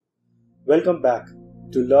Welcome back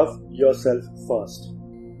to Love Yourself First,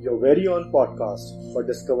 your very own podcast for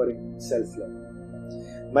discovering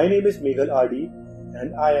self-love. My name is Meghal Ardi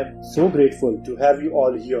and I am so grateful to have you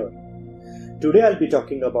all here. Today I'll be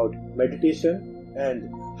talking about meditation and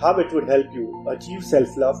how it would help you achieve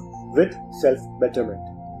self-love with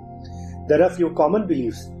self-betterment. There are few common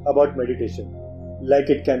beliefs about meditation, like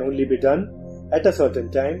it can only be done at a certain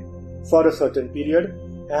time, for a certain period,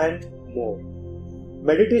 and more.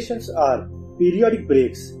 Meditations are periodic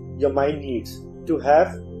breaks your mind needs to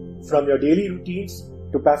have from your daily routines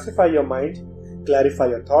to pacify your mind, clarify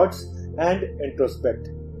your thoughts, and introspect.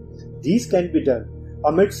 These can be done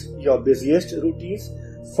amidst your busiest routines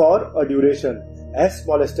for a duration as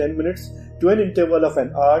small as 10 minutes to an interval of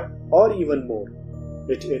an hour or even more.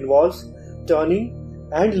 It involves turning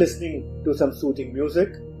and listening to some soothing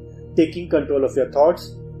music, taking control of your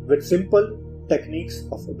thoughts with simple techniques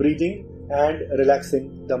of breathing and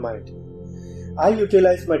relaxing the mind. I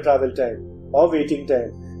utilize my travel time or waiting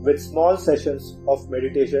time with small sessions of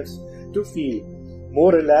meditations to feel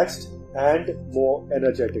more relaxed and more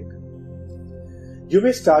energetic. You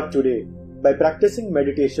may start today by practicing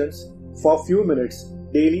meditations for a few minutes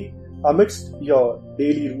daily amidst your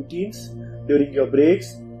daily routines, during your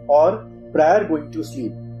breaks, or prior going to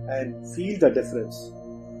sleep, and feel the difference.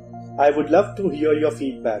 I would love to hear your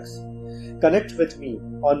feedbacks. Connect with me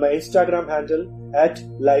on my Instagram handle at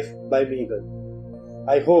LifeByMeghal.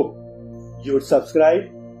 I hope you would subscribe,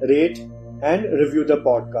 rate, and review the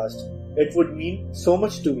podcast. It would mean so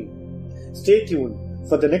much to me. Stay tuned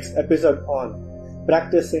for the next episode on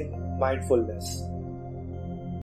practicing mindfulness.